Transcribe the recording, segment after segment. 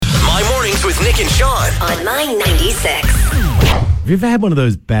Dreams with Nick and Sean on My 96. Have you ever had one of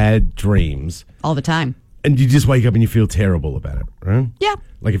those bad dreams All the time. and you just wake up and you feel terrible about it, right? Yeah.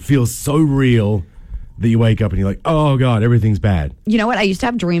 Like it feels so real that you wake up and you're like, oh, God, everything's bad. You know what? I used to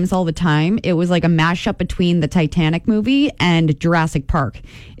have dreams all the time. It was like a mashup between the Titanic movie and Jurassic Park.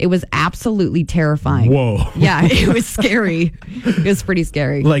 It was absolutely terrifying. Whoa. Yeah, it was scary. It was pretty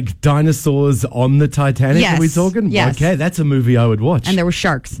scary. Like dinosaurs on the Titanic, Yes. are we talking? Yes. Okay, that's a movie I would watch. And there were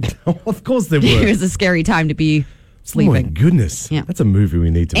sharks. Of course there were. It was a scary time to be Oh, my sleeping. goodness. Yeah. That's a movie we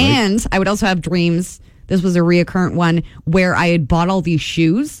need to make. And I would also have dreams. This was a reoccurrent one where I had bought all these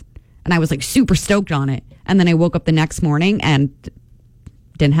shoes and I was like super stoked on it. And then I woke up the next morning and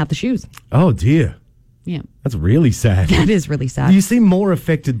didn't have the shoes. Oh, dear. Yeah. That's really sad. That is really sad. You seem more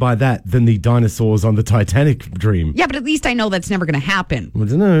affected by that than the dinosaurs on the Titanic dream. Yeah, but at least I know that's never going to happen. I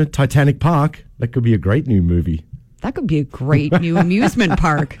don't know. Titanic Park. That could be a great new movie. That could be a great new amusement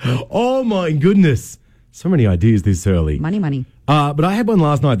park. Oh, my goodness. So many ideas this early. Money. But I had one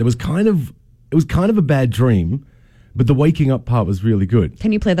last night that was kind of a bad dream, but the waking up part was really good.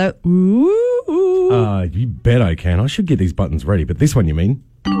 Can you play that? Ooh. You bet I can. I should get these buttons ready, but this one you mean?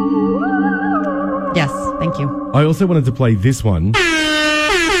 Yes, thank you. I also wanted to play this one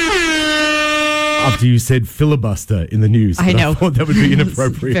after you said filibuster in the news. I know. I thought that would be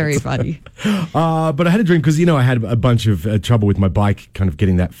inappropriate. Very funny. But I had a dream because, I had a bunch of trouble with my bike, kind of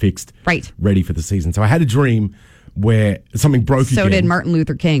getting that fixed. Right. Ready for the season. So I had a dream where something broke again. So did Martin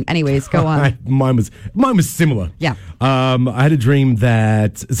Luther King. Anyways, go on. Mine was similar. Yeah. I had a dream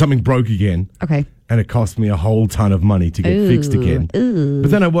that something broke again. Okay. And it cost me a whole ton of money to get fixed again. But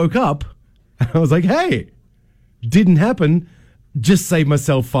then I woke up and I was like, hey, didn't happen. Just saved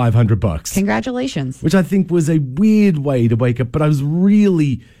myself $500. Congratulations. Which I think was a weird way to wake up, but I was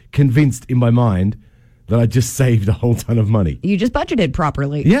really convinced in my mind that I just saved a whole ton of money. You just budgeted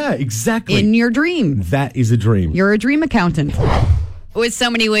properly. Yeah, exactly. In your dream. That is a dream. You're a dream accountant. With so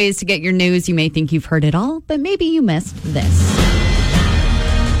many ways to get your news, you may think you've heard it all, but maybe you missed this.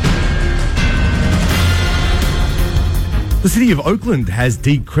 The city of Oakland has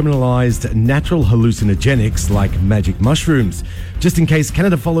decriminalized natural hallucinogenics like magic mushrooms. Just in case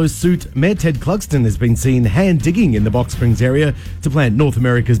Canada follows suit, Mayor Ted Clugston has been seen hand-digging in the Box Springs area to plant North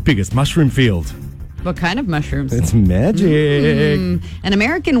America's biggest mushroom field. What kind of mushrooms? It's magic. An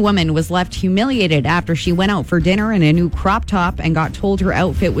American woman was left humiliated after she went out for dinner in a new crop top and got told her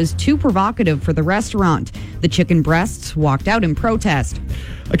outfit was too provocative for the restaurant. The chicken breasts walked out in protest.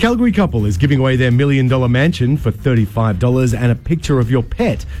 A Calgary couple is giving away their $1 million mansion for $35 and a picture of your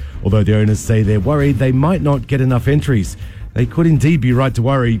pet. Although the owners say they're worried they might not get enough entries. They could indeed be right to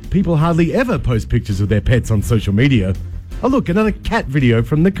worry. People hardly ever post pictures of their pets on social media. Oh, look, another cat video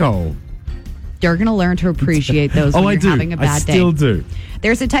from Nicole. You're going to learn to appreciate those when you're having a bad day. I still do.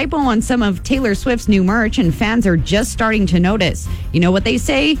 There's a typo on some of Taylor Swift's new merch, and fans are just starting to notice. You know what they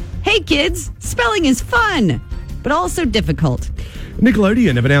say? Hey, kids, spelling is fun, but also difficult.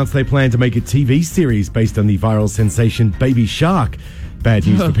 Nickelodeon have announced they plan to make a TV series based on the viral sensation Baby Shark. Bad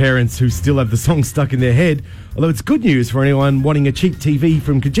news for parents who still have the song stuck in their head, although it's good news for anyone wanting a cheap TV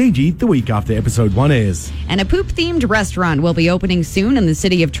from Kijiji the week after episode 1 airs. And a poop-themed restaurant will be opening soon in the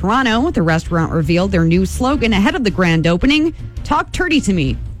city of Toronto. The restaurant revealed their new slogan ahead of the grand opening, Talk Turdy to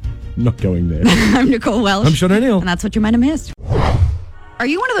Me. Not going there. I'm Nicole Welsh. I'm Sean O'Neill. And that's what you might have missed. Are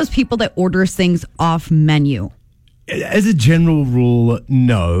you one of those people that orders things off menu? As a general rule,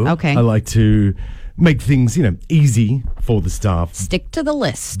 no. Okay. I like to make things, easy for the staff. Stick to the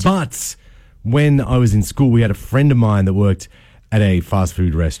list. But when I was in school, we had a friend of mine that worked at a fast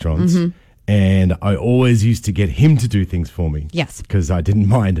food restaurant. And I always used to get him to do things for me. Yes. Because I didn't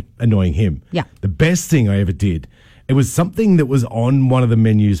mind annoying him. Yeah. The best thing I ever did, it was something that was on one of the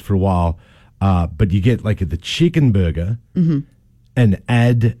menus for a while, but you get like the chicken burger and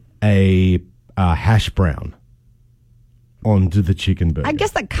add a hash brown onto the chicken burger. I guess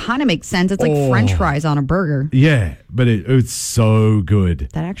that kind of makes sense. It's like French fries on a burger. Yeah, but it's so good.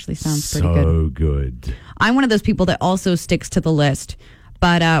 That actually sounds pretty good. So good. I'm one of those people that also sticks to the list.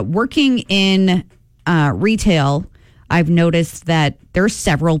 But working in retail, I've noticed that there are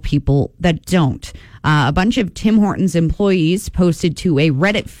several people that don't. A bunch of Tim Hortons employees posted to a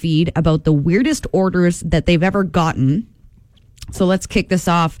Reddit feed about the weirdest orders that they've ever gotten. So let's kick this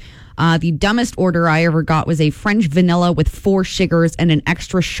off. The dumbest order I ever got was a French vanilla with 4 sugars and an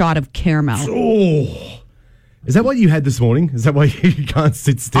extra shot of caramel. Oh, is that what you had this morning? Is that why you can't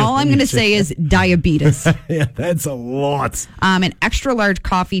sit still? All I'm going to say is diabetes. Yeah, that's a lot. An extra large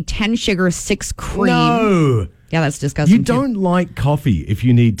coffee, 10 sugar, 6 cream. No. Yeah, that's disgusting. You don't like coffee if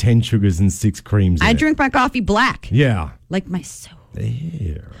you need 10 sugars and 6 creams. I drink my coffee black. Yeah. Like my soul.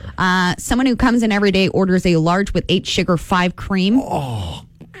 Ew. Someone who comes in every day orders a large with 8 sugar, 5 cream. Oh,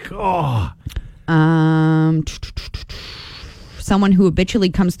 God. Someone who habitually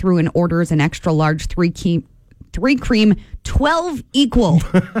comes through and orders an extra large 3 cream, 12 equal.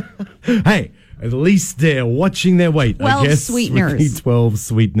 Hey, at least they're watching their weight, 12 I guess. sweeteners. With the 12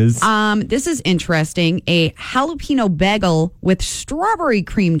 sweeteners. This is interesting. A jalapeno bagel with strawberry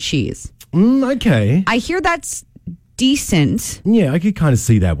cream cheese. Okay. I hear that's decent. Yeah, I could kind of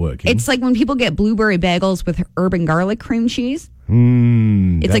see that working. It's like when people get blueberry bagels with herb and garlic cream cheese.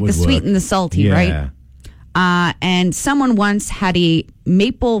 It's like the sweet and the salty, right? And someone once had a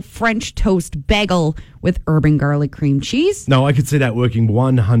maple French toast bagel with herb and garlic cream cheese. No, I could see that working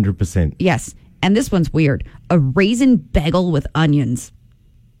 100%. Yes. And this one's weird. A raisin bagel with onions.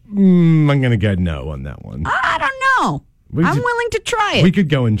 I'm going to go no on that one. I don't know. I'm willing to try it. We could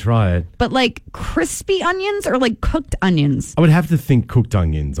go and try it. But like crispy onions or like cooked onions? I would have to think cooked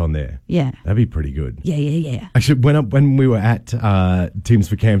onions on there. Yeah. That'd be pretty good. Yeah. Actually, when we were at Teams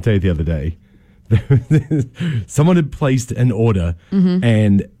for Camp Day the other day, someone had placed an order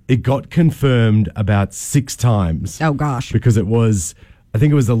and it got confirmed about 6 times. Oh, gosh. Because I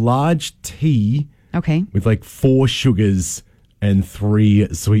think it was a large tea. Okay. With like 4 sugars and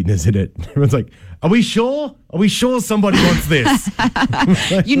 3 sweeteners in it. Everyone's like, are we sure? Are we sure somebody wants this?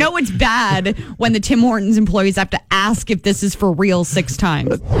 You know it's bad when the Tim Hortons employees have to ask if this is for real 6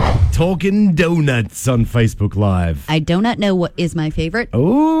 times. Talking donuts on Facebook Live. I do not know what is my favorite.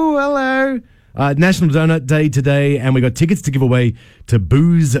 Oh, hello. National Donut Day today, and we got tickets to give away to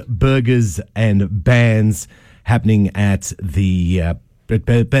Booze, Burgers, and Bands happening at the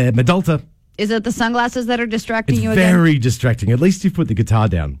Medalta. Is it the sunglasses that are distracting It's you again? very distracting. At least you've put the guitar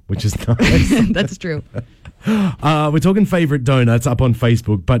down, which is nice. That's true. We're talking favorite donuts up on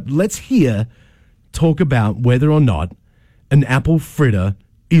Facebook, but let's talk about whether or not an apple fritter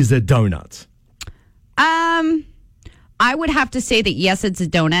is a donut. I would have to say that yes, it's a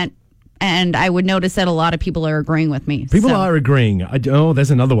donut, and I would notice that a lot of people are agreeing with me. People are agreeing. There's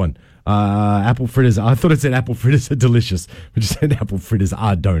another one. Apple fritters. I thought it said apple fritters are delicious, but you said apple fritters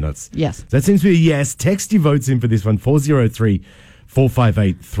are donuts. Yes. That seems to be a yes. Text your votes in for this one,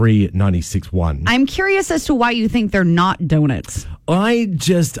 403-458-3961. I'm curious as to why you think they're not donuts. maybe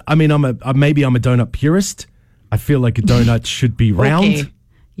I'm a donut purist. I feel like a donut should be round. Okay.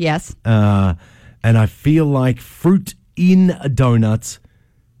 Yes. And I feel like fruit in a donut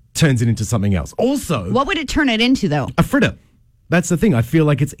turns it into something else. Also, What would it turn it into, though? a fritter. That's the thing. I feel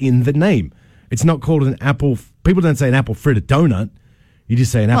like it's in the name. It's not called an apple. People don't say an apple fritter donut. You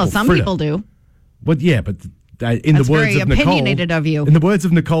just say an apple fritter. Well, some people do. Well, yeah, but in That's the words very of Nicole, opinionated of you. In the words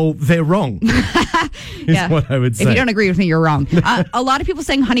of Nicole, they're wrong. Is what I would say. If you don't agree with me, you're wrong. A lot of people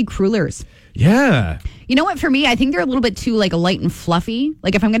saying honey crullers. Yeah. You know what? For me, I think they're a little bit too like light and fluffy.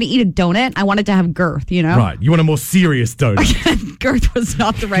 Like if I'm going to eat a donut, I want it to have girth. You know? Right. You want a more serious donut. Girth was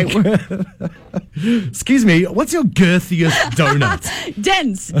not the right word. Excuse me. What's your girthiest donut?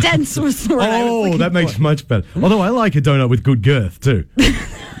 Dense was the word I was looking that makes for. much better. Although I like a donut with good girth too.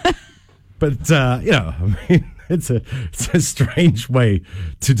 But it's a strange way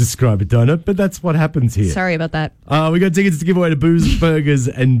to describe a donut, but that's what happens here. Sorry about that. We got tickets to give away to Booze, Burgers,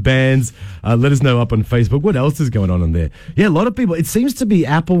 and Bands. Let us know up on Facebook. What else is going on there? Yeah, a lot of people. It seems to be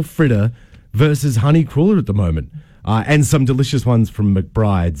apple fritter versus honey cruller at the moment. And some delicious ones from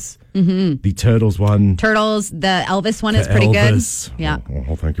McBride's. Mm-hmm. The Turtles one. Turtles, the Elvis one is pretty Elvis. good. Yeah.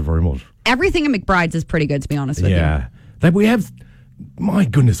 Oh, thank you very much. Everything at McBride's is pretty good, to be honest with you. Yeah. We have... My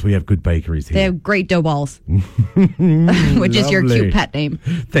goodness, we have good bakeries here. They have great dough balls, which is your cute pet name.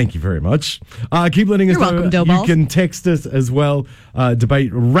 Thank you very much. Keep letting us know. You're welcome, dough You balls. can text us as well. Debate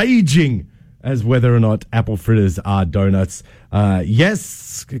raging as whether or not apple fritters are donuts.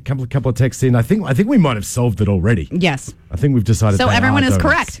 Yes, a couple of texts in. I think we might have solved it already. Yes. I think we've decided. So they everyone are is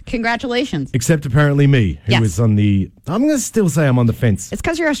donuts. correct. Congratulations. Except apparently me, who Yes. is on the. I'm going to still say I'm on the fence. It's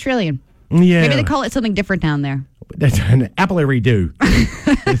because you're Australian. Yeah. Maybe they call it something different down there. An applery do.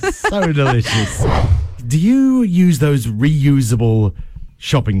 It's so delicious. Do you use those reusable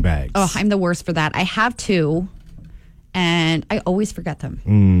shopping bags? Oh, I'm the worst for that. I have 2, and I always forget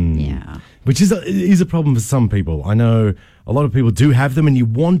them. Yeah. Which is a problem for some people. I know a lot of people do have them, and you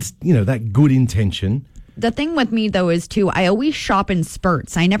want, that good intention. The thing with me, though, is, too, I always shop in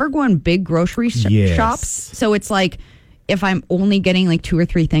spurts. I never go in big grocery Yes. shops. So it's like, if I'm only getting like 2 or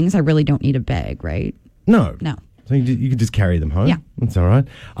 3 things, I really don't need a bag, right? No. So you can just carry them home. Yeah. That's all right.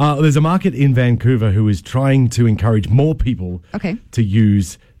 There's a market in Vancouver who is trying to encourage more people to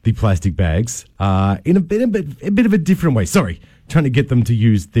use the plastic bags in a bit of a different way. Sorry, trying to get them to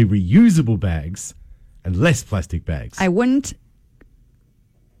use the reusable bags and less plastic bags. I wouldn't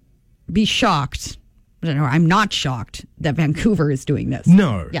be shocked. I don't know, I'm not shocked that Vancouver is doing this.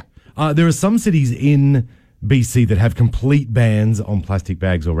 No. Yeah. There are some cities in BC that have complete bans on plastic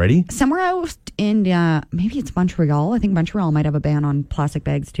bags already. Somewhere out in, maybe it's Montreal. I think Montreal might have a ban on plastic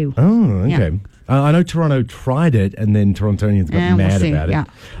bags too. Oh, okay. Yeah. I know Toronto tried it, and then Torontonians got mad about it.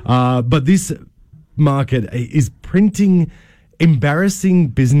 Yeah. But this market is printing embarrassing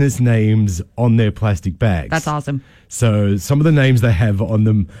business names on their plastic bags. That's awesome. So some of the names they have on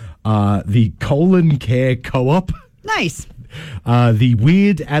them are the Colon Care Co-op, Nice. the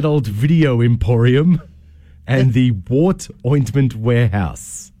Weird Adult Video Emporium, and the Wart Ointment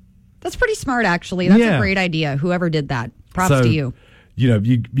Warehouse. That's pretty smart, actually. That's Yeah. a great idea. Whoever did that. Props So, to you. You know,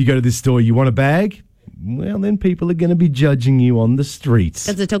 you go to this store, you want a bag? Well, then people are going to be judging you on the streets.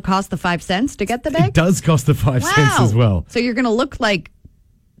 Does it still cost the 5 cents to get the bag? It does cost the 5 cents as well. So you're going to look like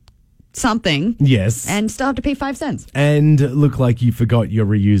something Yes. and still have to pay 5 cents. And look like you forgot your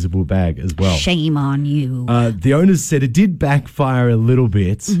reusable bag as well. Shame on you. The owners said it did backfire a little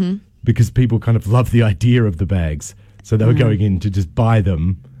bit because people kind of love the idea of the bags. So they were going in to just buy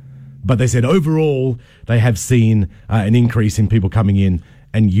them. But they said overall, they have seen an increase in people coming in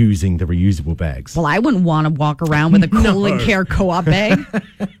and using the reusable bags. Well, I wouldn't want to walk around with a Colon Care Co-op bag.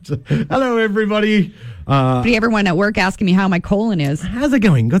 Hello, everybody. Everyone at work asking me how my colon is. How's it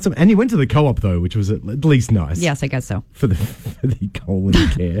going? Got some, and you went to the co-op though, which was at least nice. Yes, I guess so. For the colon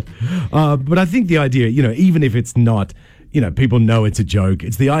care. But I think the idea, you know, even if it's not, you know, people know it's a joke.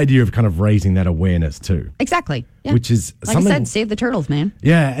 It's the idea of kind of raising that awareness too. Exactly. Yeah. Which is like something. I said, save the turtles, man.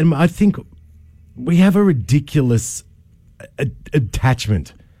 Yeah, and I think we have a ridiculous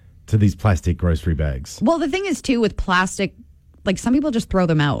attachment to these plastic grocery bags. Well, the thing is, too, with plastic, like some people just throw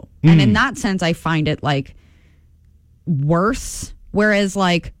them out. And in that sense, I find it like worse. Whereas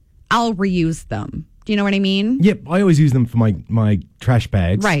like I'll reuse them. Do you know what I mean? Yep, I always use them for my trash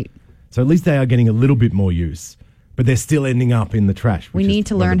bags. Right. So at least they are getting a little bit more use. But they're still ending up in the trash. We need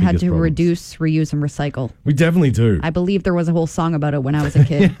to learn how to reduce, reuse, and recycle. We definitely do. I believe there was a whole song about it when I was a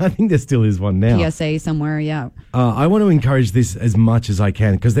kid. I think there still is one now. PSA somewhere, yeah. I want to encourage this as much as I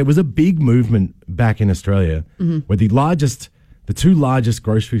can because there was a big movement back in Australia where the two largest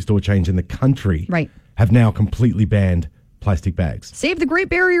grocery store chains in the country have now completely banned plastic bags. Save the Great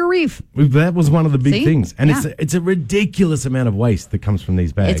Barrier Reef. That was one of the big things. And Yeah. it's a ridiculous amount of waste that comes from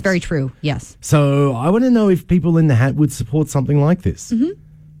these bags. It's very true, yes. So I want to know if people in the hat would support something like this.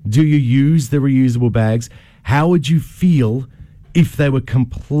 Do you use the reusable bags? How would you feel if they were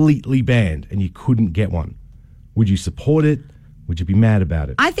completely banned and you couldn't get one? Would you support it? Would you be mad about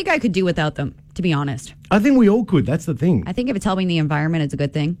it? I think I could do without them, to be honest. I think we all could. That's the thing. I think if it's helping the environment, it's a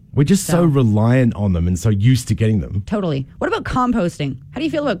good thing. We're just so reliant on them and so used to getting them. Totally. What about composting? How do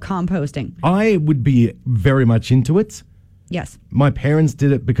you feel about composting? I would be very much into it. Yes. My parents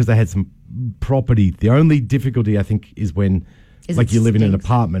did it because they had some property. The only difficulty, I think, is when you live in an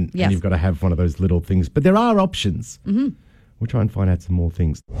apartment and you've got to have one of those little things. But there are options. We'll try and find out some more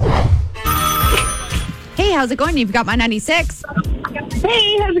things. Hey, how's it going? You've got my 96.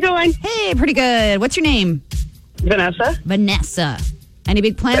 Hey, how's it going? Hey, pretty good. What's your name? Vanessa. Vanessa. Any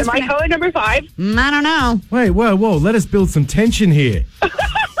big plans Am I caller number 5? I don't know. Wait, whoa. Let us build some tension here.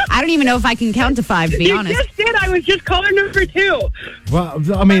 I don't even know if I can count to 5, to be honest. You just did. I was just caller number 2. Well,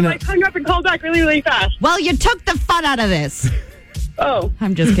 I mean... I hung up and called back really, really fast. Well, you took the fun out of this. Oh.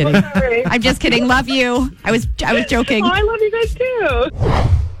 I'm just kidding. Sorry. I'm just kidding. Love you. I was joking. Oh, I love you guys too.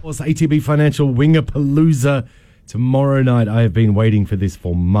 It's ATB Financial Wingapalooza tomorrow night. I have been waiting for this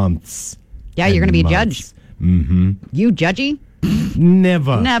for months. Yeah, you're going to be a judge. Mm-hmm. You judgy?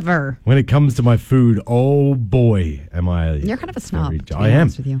 Never. Never. When it comes to my food, oh boy, am I... You're kind of a snob, to be I am.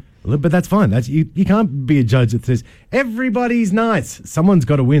 honest with you. But that's fine. You can't be a judge that says, everybody's nice. Someone's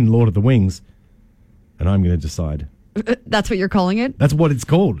got to win Lord of the Wings. And I'm going to decide. That's what you're calling it? That's what it's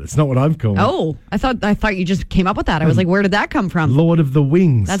called. It's not what I've called it. Oh, I thought you just came up with that. I was like, where did that come from? Lord of the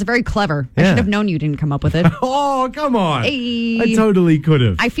Wings. That's very clever. I Yeah. should have known you didn't come up with it. Oh, come on. Hey. I totally could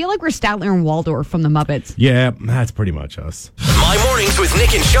have. I feel like we're Statler and Waldorf from the Muppets. Yeah, that's pretty much us. My mornings with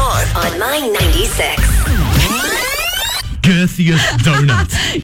Nick and Sean on my 96. Girthiest donut.